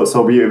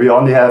 So we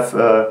only have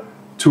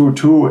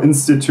two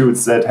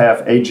institutes that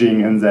have aging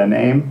in their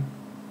name,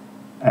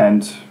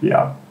 and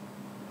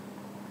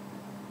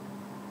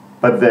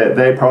but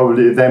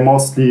they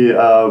mostly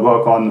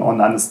work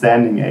on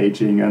understanding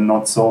aging and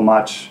not so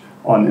much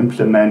on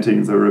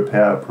implementing the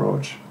repair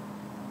approach,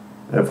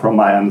 from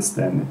my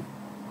understanding.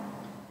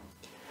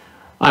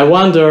 I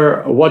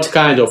wonder what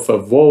kind of a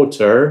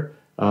voter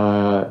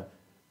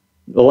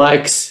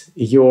likes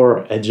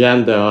your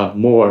agenda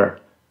more,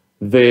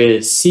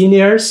 the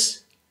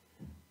seniors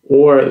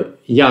or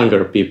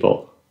younger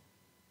people?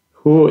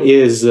 Who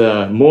is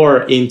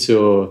more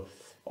into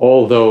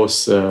all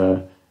those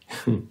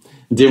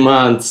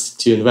demands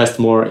to invest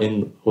more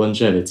in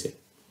longevity?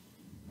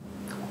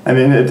 I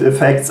mean, it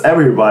affects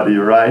everybody,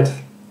 right?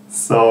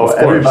 So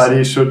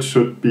everybody should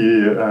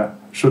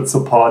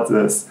support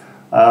this.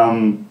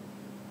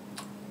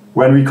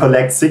 When we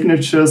collect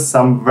signatures,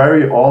 some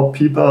very old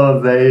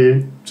people,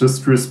 they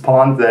just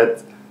respond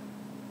that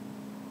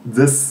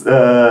this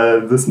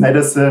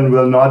medicine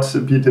will not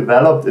be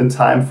developed in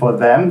time for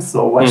them,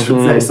 so why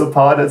should they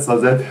support it? So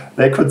that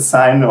they could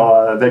sign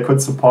or they could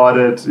support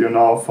it,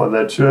 for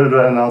their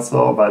children or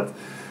so. But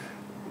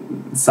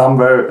some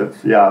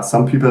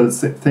people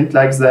think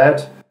like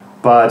that.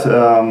 But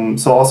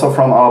so also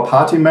from our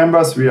party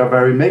members, we are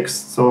very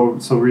mixed. So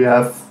we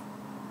have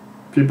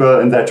people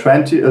in their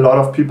 20s, a lot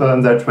of people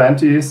in their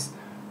 20s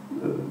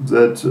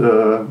that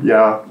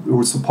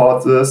who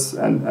support this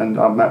and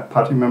are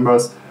party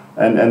members.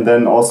 And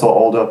then also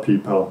older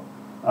people,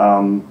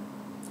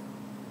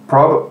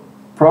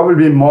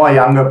 probably more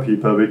younger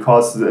people,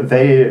 because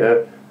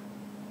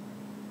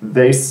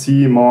they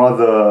see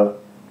more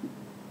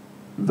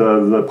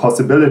the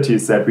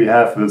possibilities that we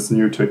have with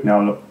new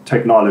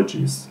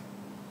technologies.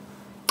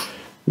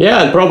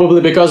 Yeah, and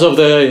probably because of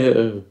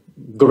the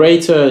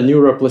greater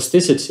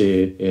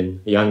neuroplasticity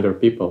in younger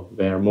people,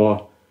 they are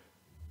more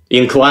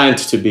inclined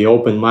to be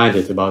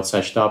open-minded about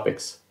such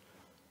topics.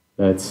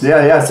 That's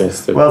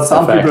yes. Well,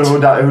 some people who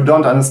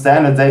don't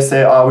understand it, they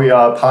say, "Oh, we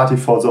are a party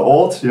for the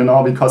old,"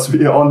 because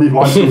we only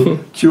want to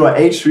cure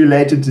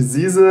age-related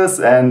diseases,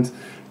 and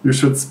you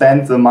should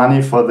spend the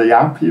money for the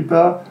young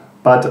people.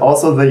 But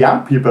also, the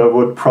young people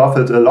would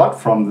profit a lot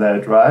from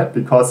that, right?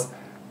 Because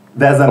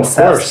they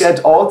themselves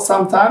get old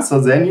sometimes, so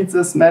they need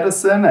this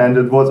medicine, and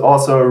it was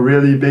also a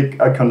really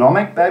big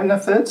economic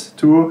benefit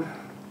to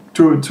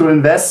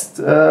invest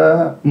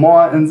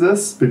more in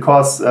this,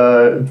 because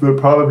it will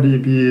probably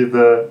be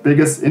the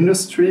biggest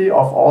industry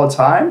of all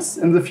times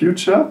in the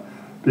future,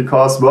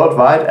 because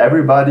worldwide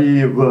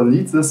everybody will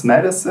need this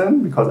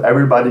medicine because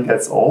everybody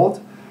gets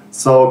old.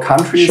 So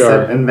countries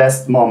that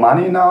invest more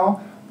money now,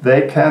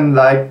 they can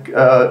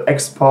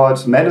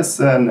export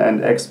medicine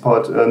and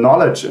export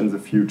knowledge in the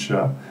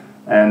future.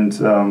 And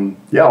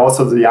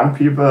also the young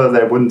people,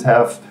 they wouldn't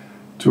have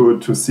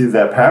to see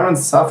their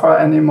parents suffer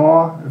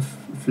anymore if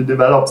we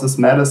develop this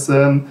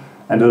medicine,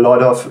 and a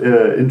lot of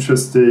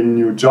interesting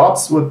new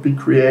jobs would be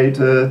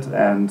created,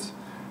 and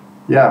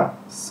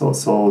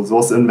so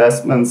those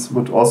investments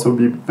would also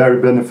be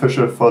very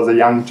beneficial for the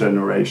young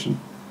generation.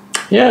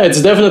 Yeah,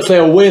 it's definitely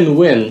a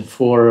win-win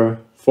for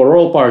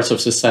all parts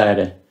of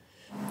society.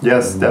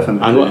 Yes,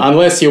 definitely.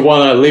 Unless you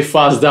want to live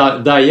fast,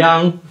 die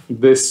young,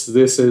 this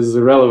is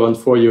relevant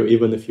for you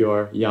even if you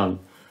are young.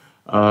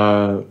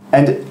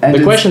 And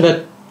the question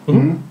that...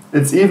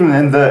 It's even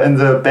in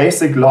the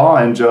basic law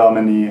in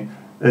Germany.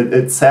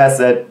 It says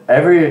that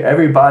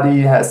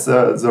everybody has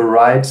the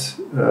right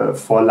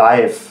for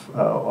life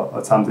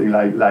or something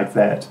like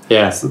that.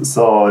 Yeah.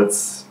 So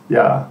it's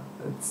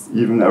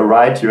even a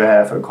right you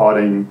have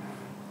according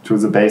to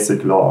the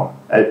basic law.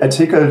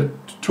 Article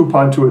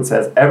 2.2, it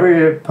says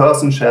every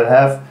person shall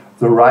have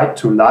the right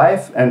to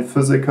life and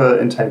physical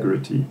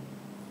integrity.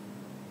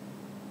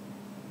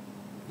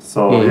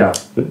 So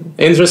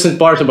Interesting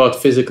part about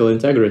physical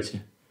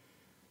integrity.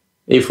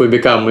 If we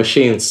become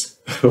machines,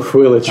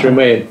 will it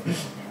remain?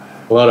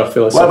 A lot of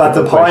philosophical Well,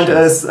 but the point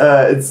questions. is,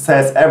 it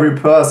says every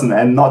person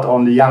and not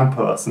only young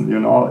person.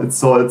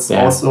 It's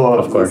also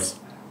of course.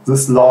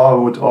 This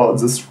law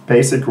this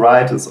basic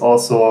right does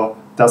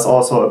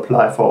also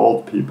apply for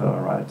old people,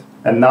 right?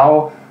 And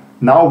now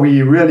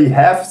we really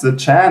have the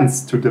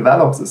chance to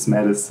develop this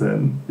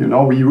medicine.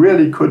 We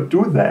really could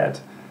do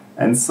that,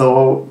 and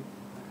so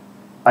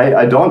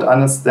I don't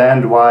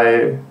understand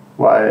why.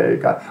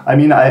 I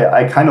mean,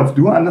 I kind of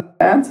do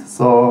understand.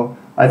 So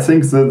I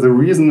think the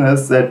reason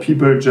is that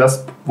people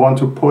just want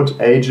to put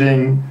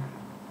aging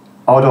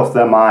out of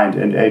their mind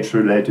and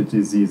age-related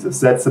diseases.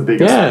 That's the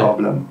biggest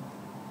problem.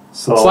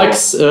 So it's like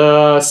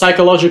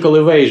psychological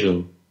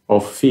evasion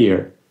of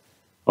fear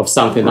of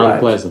something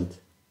unpleasant.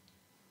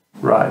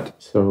 Right.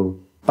 So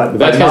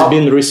that has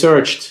been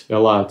researched a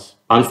lot.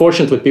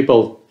 Unfortunately,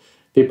 people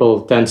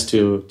tend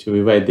to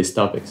evade these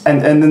topics.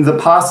 And in the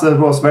past it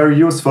was very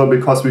useful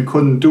because we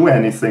couldn't do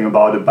anything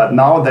about it. But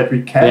now that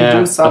we can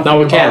do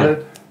something about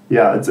it,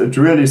 it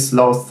really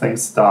slows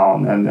things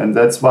down. And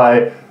that's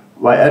why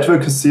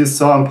advocacy is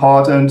so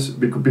important,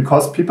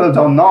 because people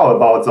don't know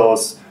about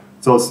those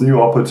new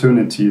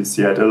opportunities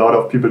yet. A lot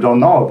of people don't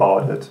know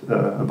about it,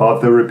 about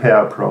the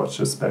repair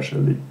approach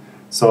especially.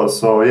 So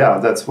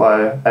that's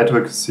why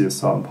advocacy is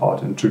so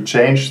important, to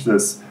change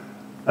this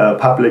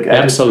public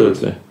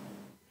attitude.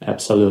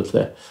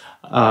 Absolutely.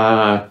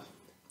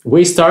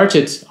 We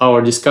started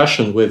our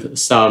discussion with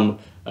some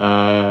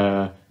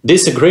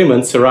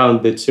disagreements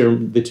around the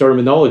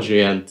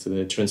terminology and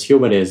the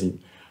transhumanism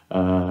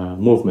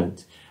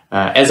movement.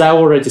 As I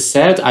already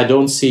said, I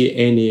don't see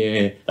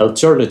any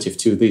alternative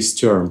to this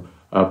term.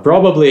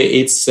 Probably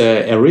it's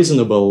a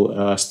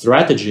reasonable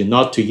strategy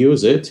not to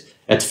use it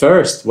at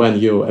first when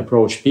you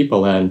approach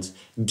people and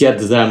get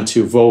them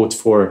to vote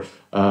for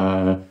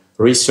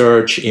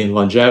research in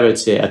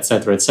longevity,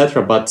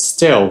 etc., but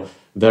still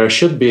there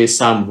should be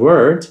some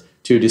word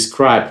to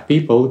describe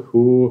people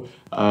who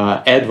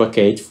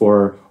advocate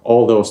for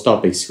all those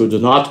topics, who do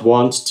not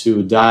want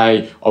to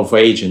die of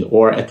aging,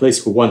 or at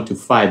least who want to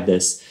fight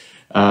this.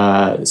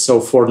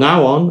 So for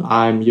now on,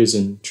 I'm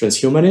using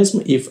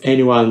transhumanism. If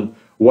anyone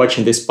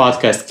watching this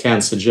podcast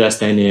can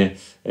suggest any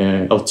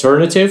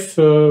alternative,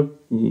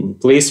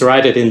 please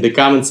write it in the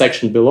comment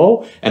section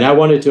below. And I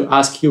wanted to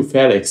ask you,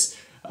 Felix,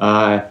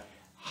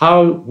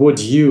 how would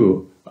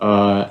you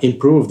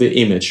improve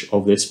the image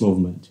of this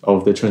movement,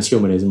 of the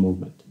transhumanism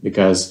movement?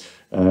 Because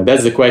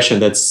that's the question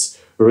that's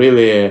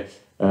really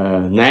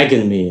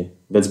nagging me,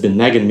 that's been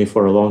nagging me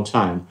for a long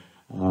time.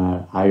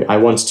 I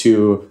want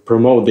to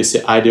promote this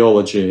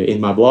ideology in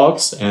my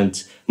blogs,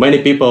 and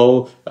many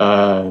people,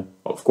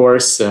 of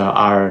course,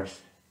 are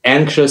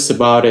anxious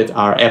about it,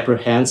 are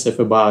apprehensive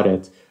about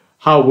it.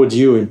 How would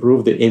you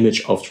improve the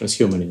image of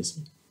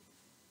transhumanism?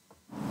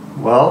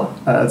 Well,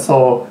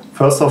 so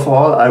first of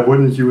all, I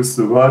wouldn't use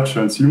the word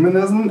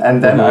transhumanism,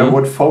 and then I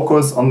would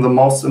focus on the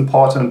most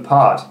important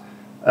part,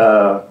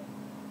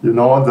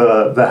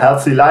 the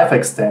healthy life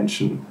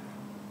extension.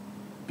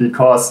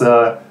 Because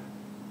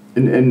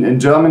in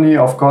Germany,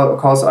 of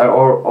course, I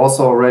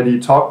also already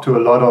talked to a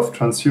lot of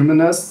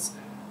transhumanists,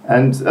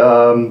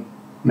 and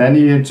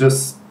many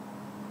just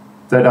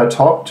that I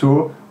talk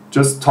to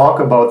just talk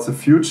about the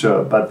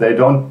future, but they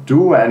don't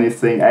do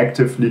anything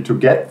actively to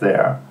get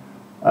there.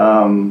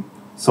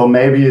 So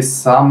maybe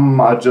some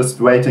are just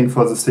waiting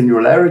for the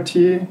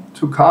singularity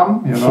to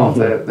come. You know,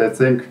 they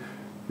think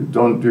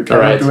you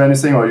cannot do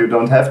anything, or you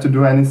don't have to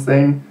do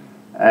anything.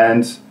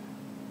 And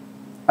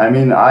I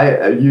mean,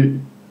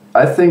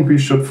 I think we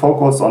should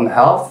focus on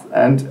health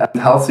and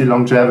healthy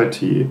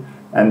longevity,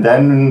 and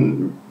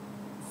then,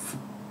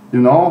 you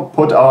know,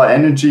 put our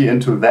energy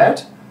into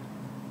that.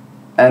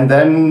 And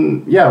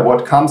then, yeah,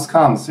 what comes,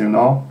 comes, you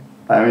know.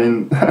 I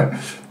mean,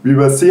 we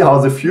will see how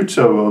the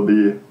future will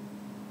be.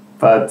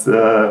 But,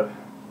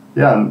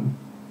 yeah,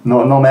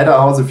 no matter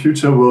how the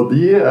future will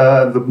be,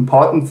 the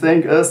important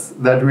thing is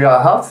that we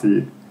are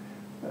healthy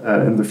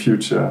in the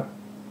future.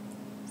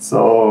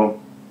 So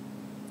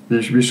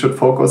we should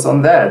focus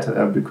on that,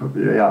 because,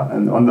 yeah,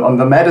 and on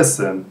the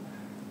medicine.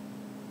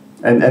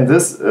 And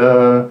this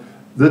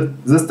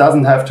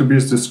doesn't have to be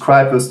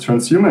described as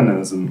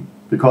transhumanism,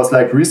 because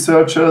like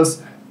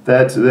researchers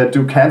that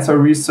do cancer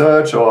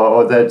research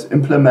or that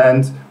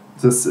implement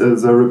this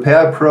the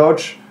repair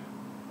approach,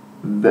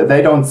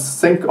 they don't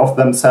think of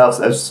themselves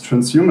as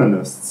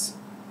transhumanists.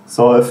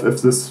 So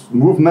if this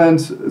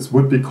movement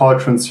would be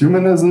called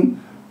transhumanism,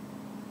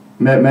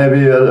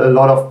 maybe a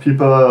lot of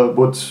people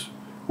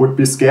would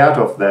be scared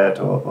of that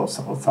or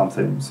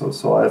something.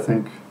 So I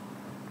think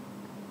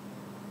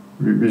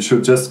we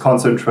should just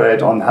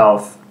concentrate on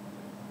health.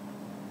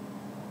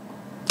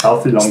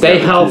 Healthy longevity. Stay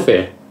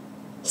healthy.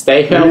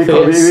 Stay healthy.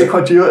 We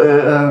could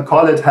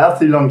call it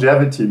healthy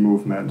longevity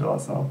movement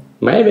also.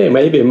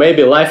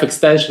 Maybe life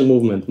extension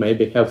movement,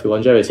 maybe healthy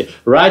longevity.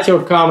 Write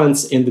your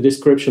comments in the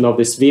description of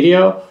this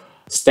video.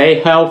 Stay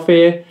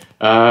healthy.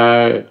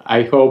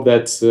 I hope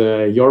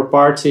that your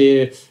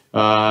party,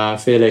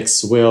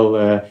 Felix,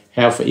 will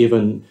have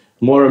even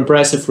more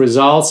impressive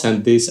results,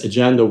 and this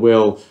agenda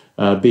will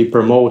be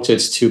promoted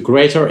to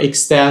greater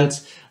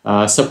extent.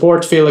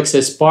 Support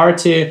Felix's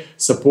party,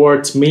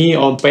 support me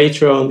on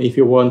Patreon if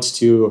you want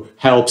to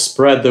help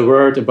spread the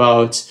word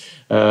about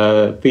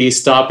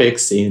these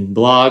topics in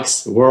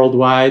blogs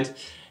worldwide,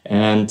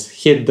 and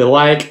hit the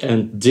like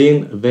and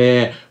ding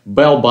the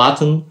bell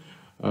button.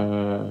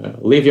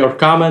 Leave your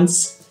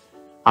comments.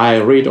 I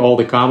read all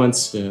the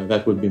comments.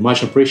 That would be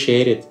much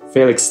appreciated.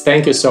 Felix,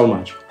 thank you so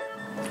much.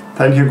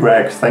 Thank you,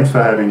 Greg. Thanks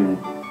for having me.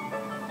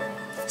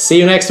 See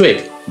you next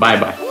week.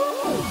 Bye-bye.